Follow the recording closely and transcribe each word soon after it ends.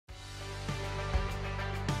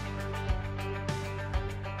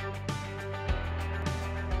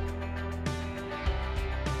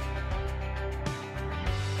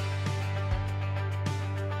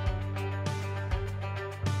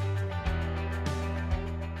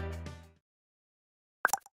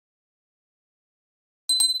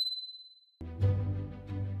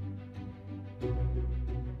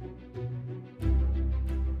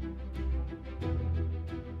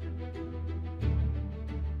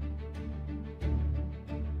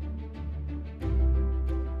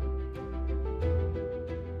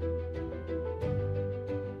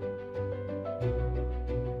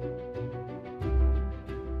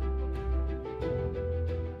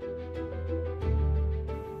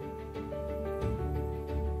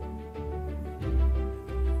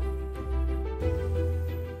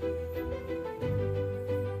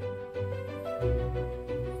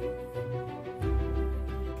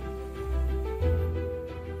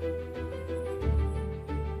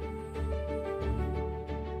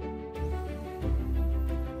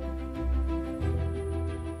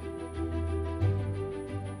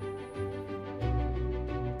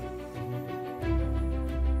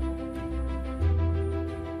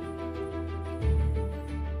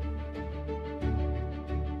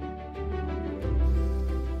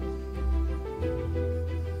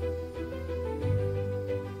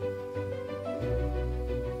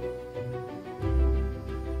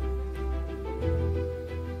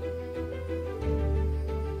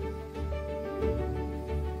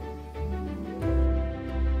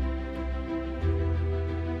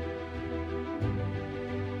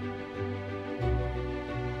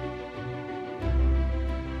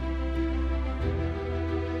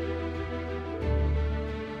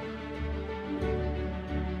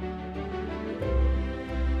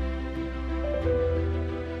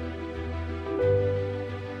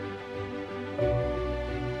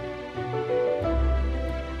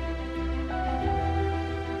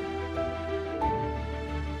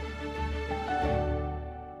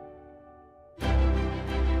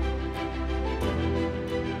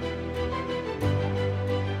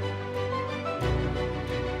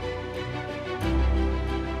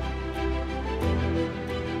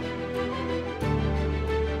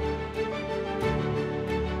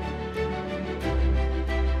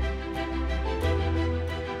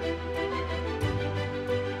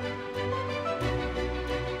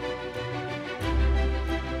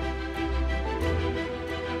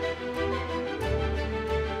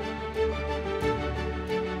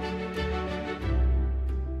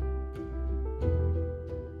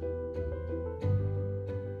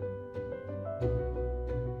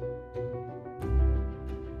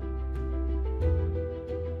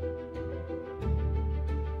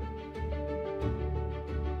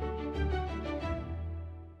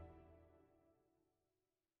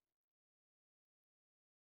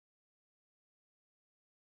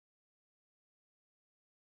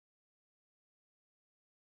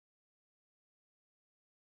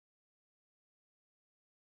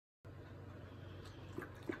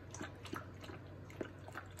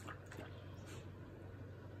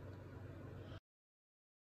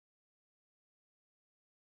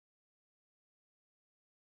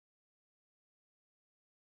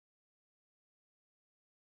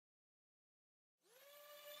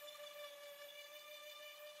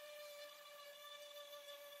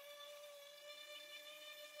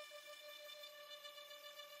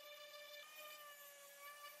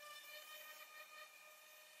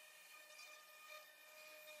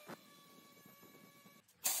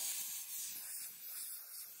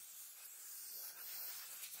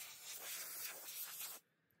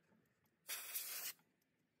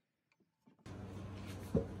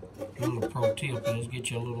Another pro tip is get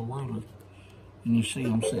you a little ruler. And you see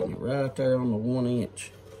I'm setting it right there on the 1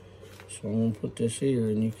 inch. So I'm gonna put this here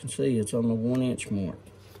and you can see it's on the 1 inch mark.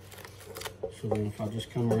 So then if I just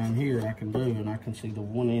come around here, I can do, and I can see the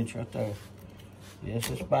 1 inch right there. Yes,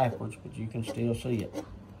 it's backwards, but you can still see it. So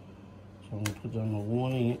I'm gonna put it on the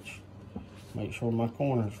 1 inch. Make sure my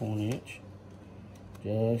corner's 1 inch.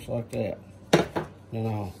 Just like that. Then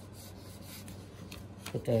I'll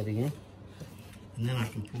put that in. And then I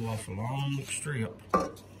can pull off a long strip.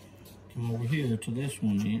 Come over here to this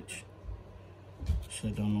 1 inch.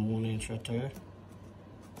 Set on the 1 inch right there.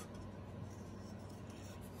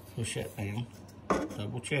 Push that down.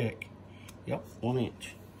 Double check. Yep, 1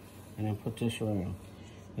 inch. And then put this around.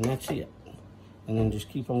 And that's it. And then just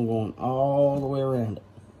keep on going all the way around it.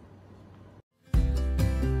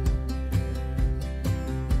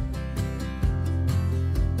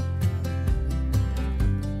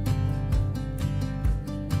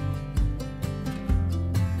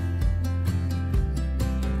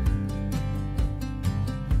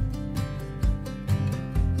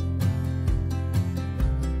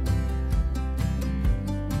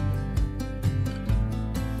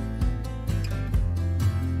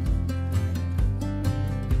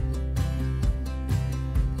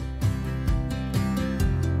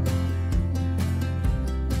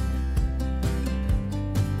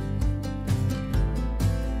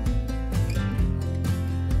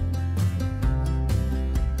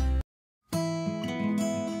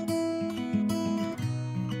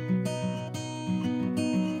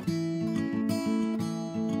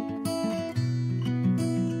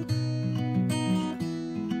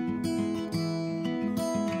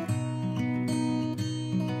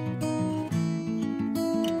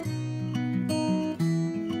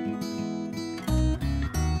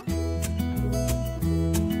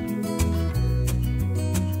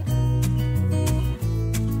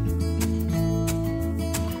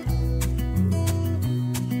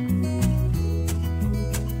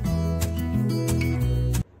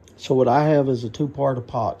 So what I have is a 2-part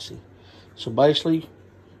epoxy. So basically,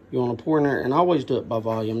 you want to pour in there, and I always do it by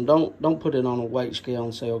volume. Don't put it on a weight scale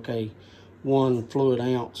and say, okay, 1 fluid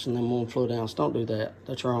ounce and then 1 fluid ounce. Don't do that.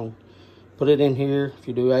 That's wrong. Put it in here. If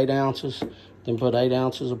you do 8 ounces, then put 8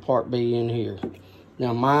 ounces of part B in here.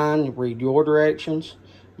 Now mine, read your directions.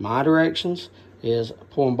 My directions is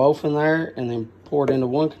pour them both in there and then pour it into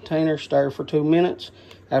one container, stir for 2 minutes.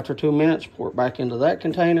 After 2 minutes, pour it back into that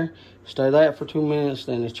container, stir that for 2 minutes,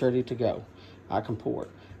 then it's ready to go. I can pour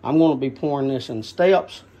it. I'm going to be pouring this in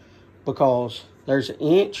steps because there's an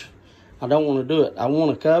inch. I don't want to do it. I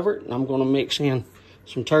want to cover it, and I'm going to mix in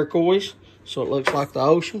some turquoise so it looks like the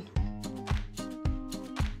ocean.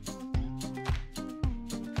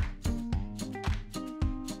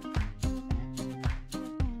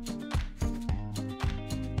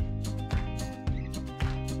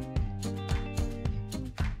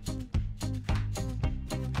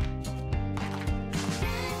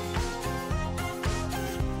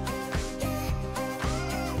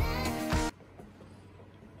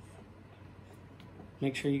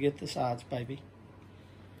 Make sure you get the sides, baby.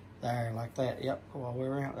 There, like that. Yep, go all the way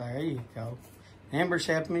around. There you go. Amber's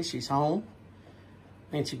helping me. She's home.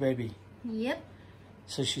 Ain't she, baby? Yep.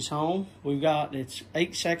 So she's home. We've got, it's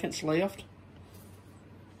 8 seconds left.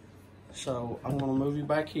 So I'm going to move you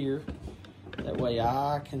back here. That way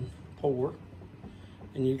I can pour.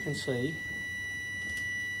 And you can see.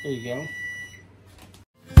 There you go.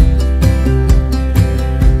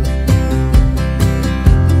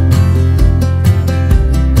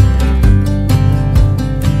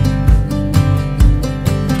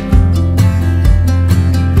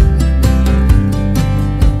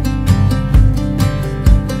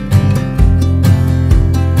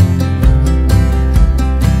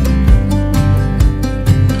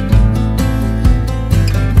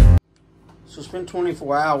 It's been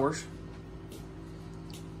 24 hours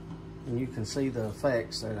and you can see the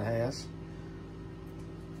effects that it has.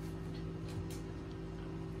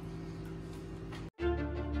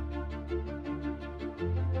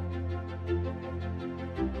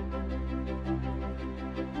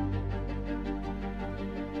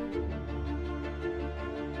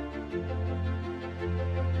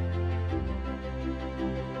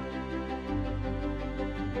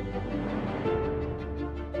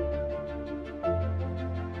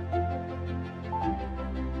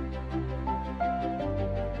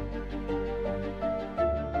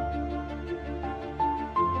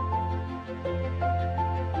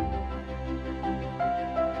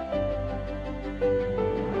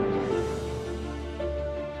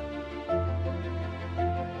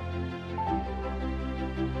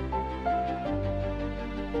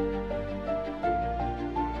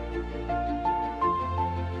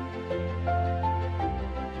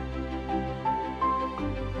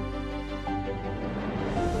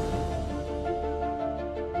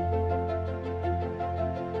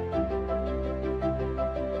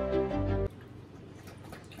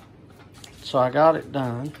 So I got it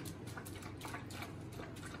done.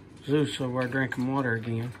 Zeus over there drinking water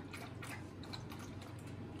again.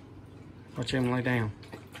 Watch him lay down.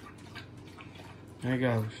 There he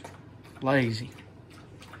goes. Lazy.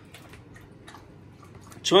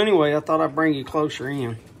 So anyway, I thought I'd bring you closer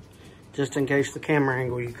in, just in case the camera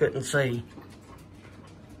angle you couldn't see.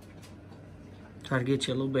 Try to get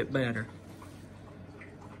you a little bit better.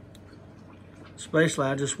 So basically,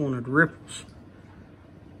 I just wanted ripples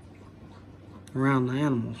around the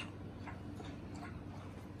animals.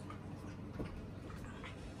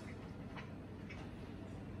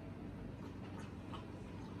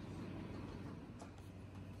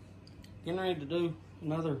 Getting ready to do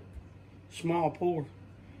another small pour.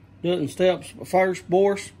 Do it in steps. But first,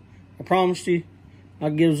 Boris, I promised you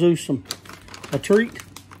I'd give Zeus a treat.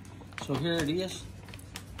 So here it is.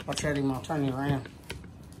 Watch out him, I'll turn you around.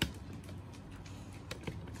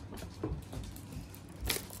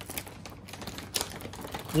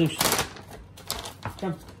 Zeus,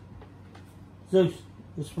 come. Zeus,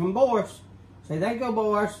 this is from Boris. Say thank you,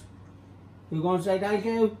 Boris. You gonna say thank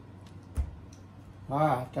you? All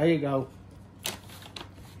right, there you go.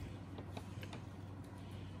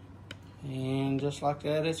 And just like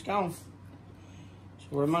that, it's gone. So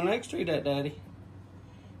where's my next treat at, Daddy?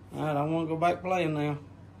 All right, I want to go back playing now.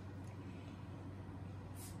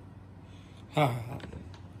 All right.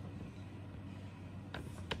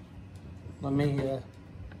 Let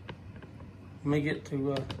me get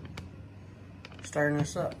to stirring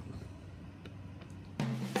this up.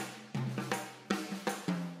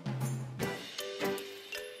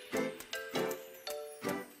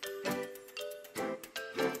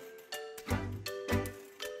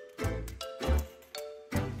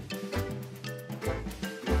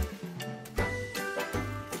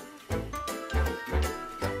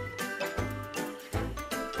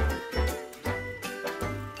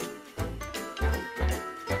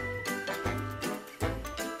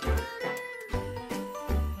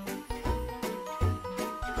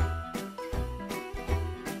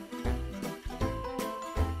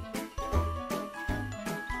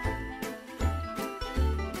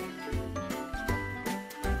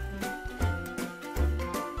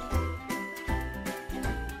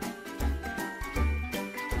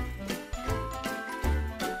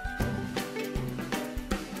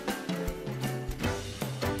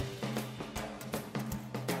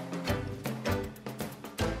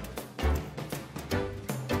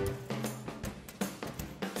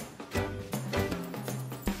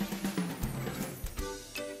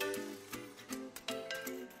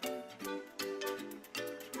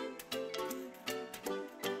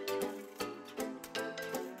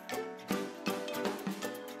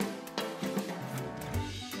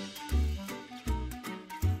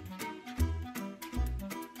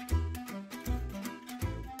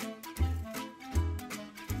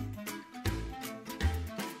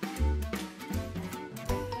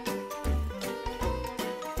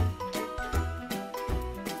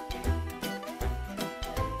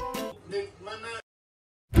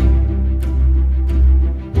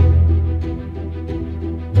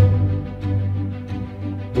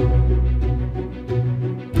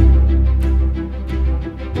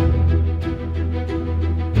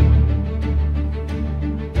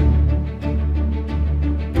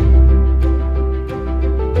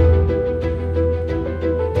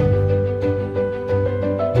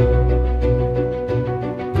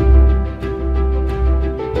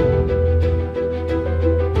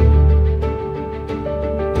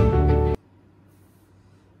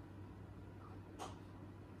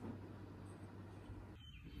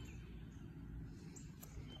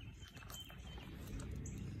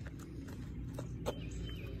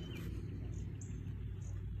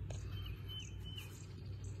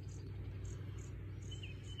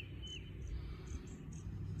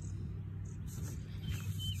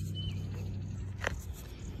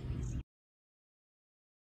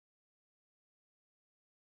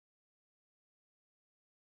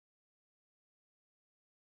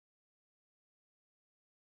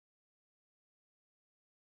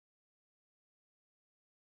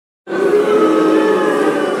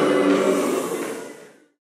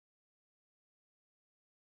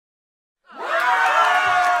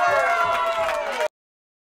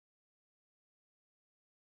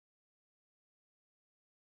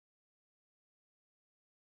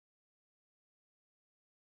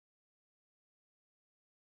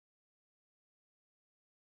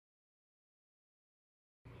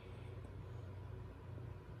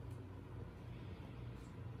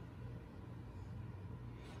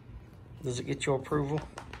 Does it get your approval?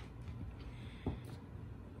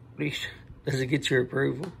 Please, does it get your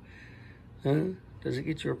approval? Huh? Does it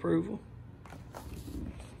get your approval?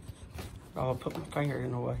 Oh, I put my finger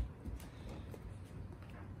in the way.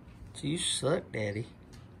 So you suck, Daddy.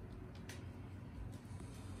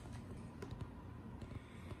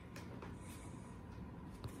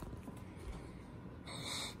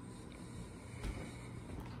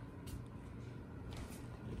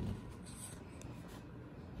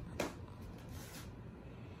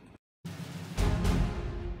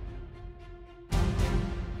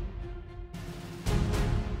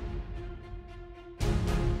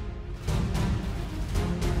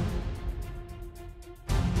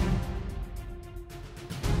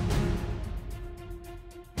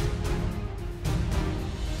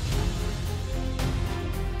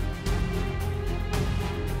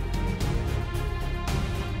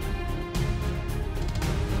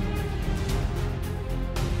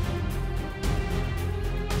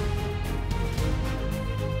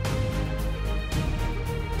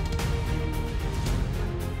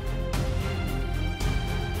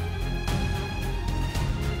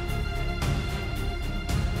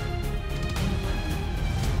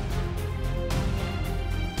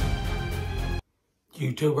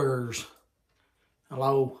 YouTubers,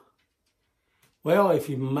 hello. Well, if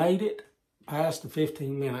you made it past the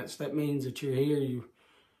 15 minutes, that means that you're here. You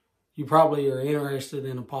probably are interested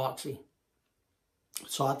in epoxy.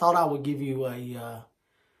 So I thought I would give you a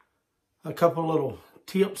couple little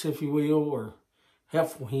tips, if you will, or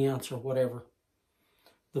helpful hints or whatever.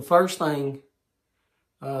 The first thing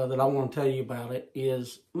that I want to tell you about it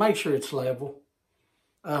is make sure it's level.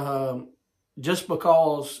 Just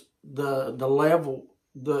because the level,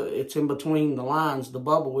 it's in between the lines, the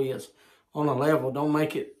bubble is on a level, don't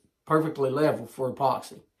make it perfectly level for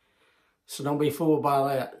epoxy. So don't be fooled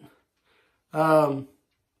by that. A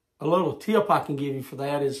little tip I can give you for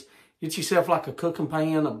that is get yourself like a cooking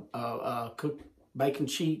pan, a baking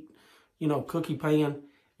sheet, cookie pan,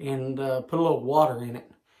 and put a little water in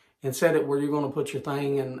it and set it where you're going to put your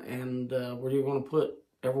thing and where you're going to put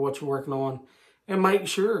what you're working on, and make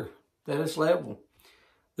sure that it's level.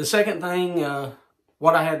 The second thing,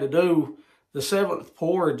 what I had to do, the 7th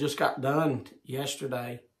pour just got done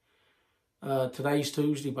yesterday. Today's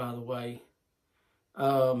Tuesday, by the way.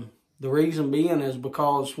 The reason being is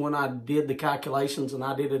because when I did the calculations, and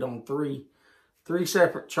I did it on three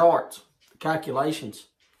separate charts, the calculations,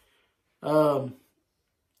 it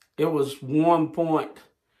was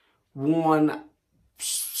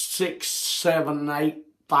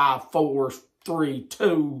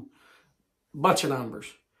 1.1678543, bunch of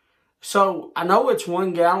numbers. So I know it's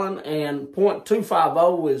 1 gallon, and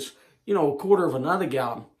 0.250 is, a quarter of another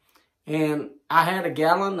gallon. And I had a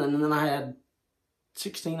gallon, and then I had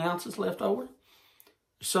 16 ounces left over.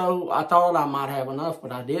 So I thought I might have enough,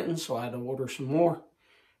 but I didn't, so I had to order some more.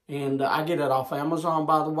 And I get it off Amazon,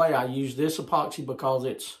 by the way. I use this epoxy because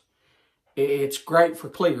it's great for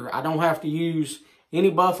clear. I don't have to use any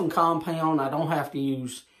buffing compound. I don't have to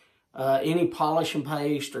use any polishing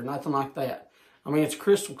paste or nothing like that. I mean, it's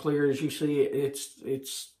crystal clear as you see it.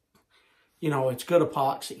 It's good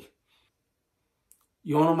epoxy.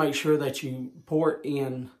 You want to make sure that you pour it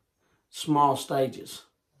in small stages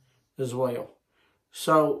as well.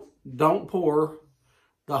 So don't pour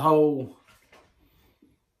the whole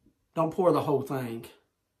thing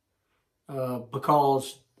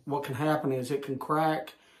because what can happen is it can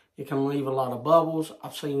crack. It can leave a lot of bubbles.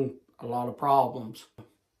 I've seen a lot of problems.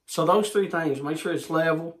 So those 3 things: make sure it's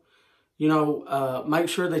level. Make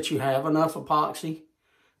sure that you have enough epoxy.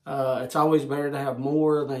 It's always better to have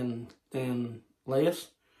more than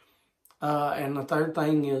less. And the third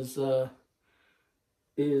thing is I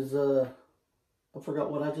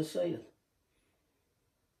forgot what I just said.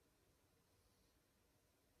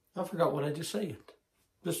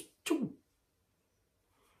 Just choo.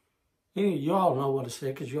 Y'all know what I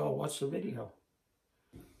said because y'all watched the video.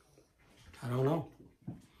 I don't know.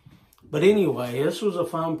 But anyway, this was a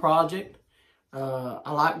fun project.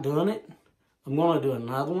 I like doing it. I'm going to do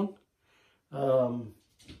another one.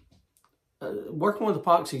 Working with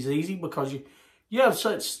epoxy is easy because you have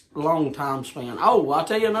such long time span. Oh, I'll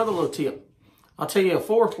tell you another little tip. I'll tell you a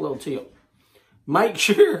 4th little tip. Make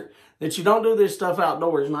sure that you don't do this stuff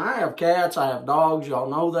outdoors. Now, I have cats, I have dogs, y'all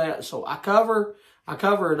know that. So I cover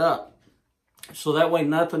it up. So that way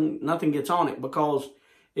nothing gets on it, because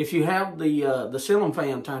if you have the ceiling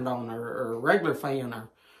fan turned on, or a regular fan,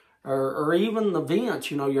 or even the vents,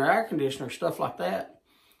 your air conditioner, stuff like that,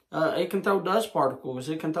 it can throw dust particles,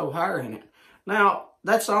 it can throw hair in it. Now,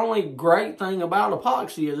 that's the only great thing about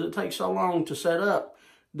epoxy is it takes so long to set up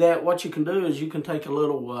that what you can do is you can take a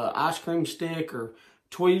little ice cream stick or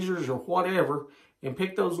tweezers or whatever and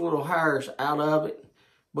pick those little hairs out of it,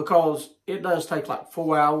 because it does take like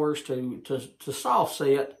 4 hours to soft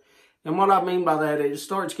set. And what I mean by that, it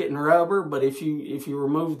starts getting rubber, but if you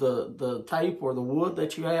remove the tape or the wood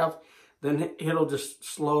that you have, then it'll just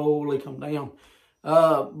slowly come down.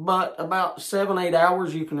 But about 7-8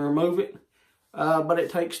 hours you can remove it, but it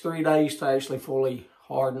takes 3 days to actually fully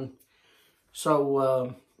harden.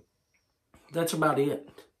 So that's about it.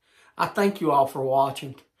 I thank you all for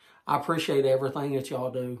watching. I appreciate everything that y'all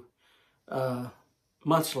do.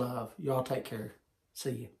 Much love. Y'all take care.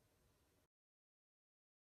 See you.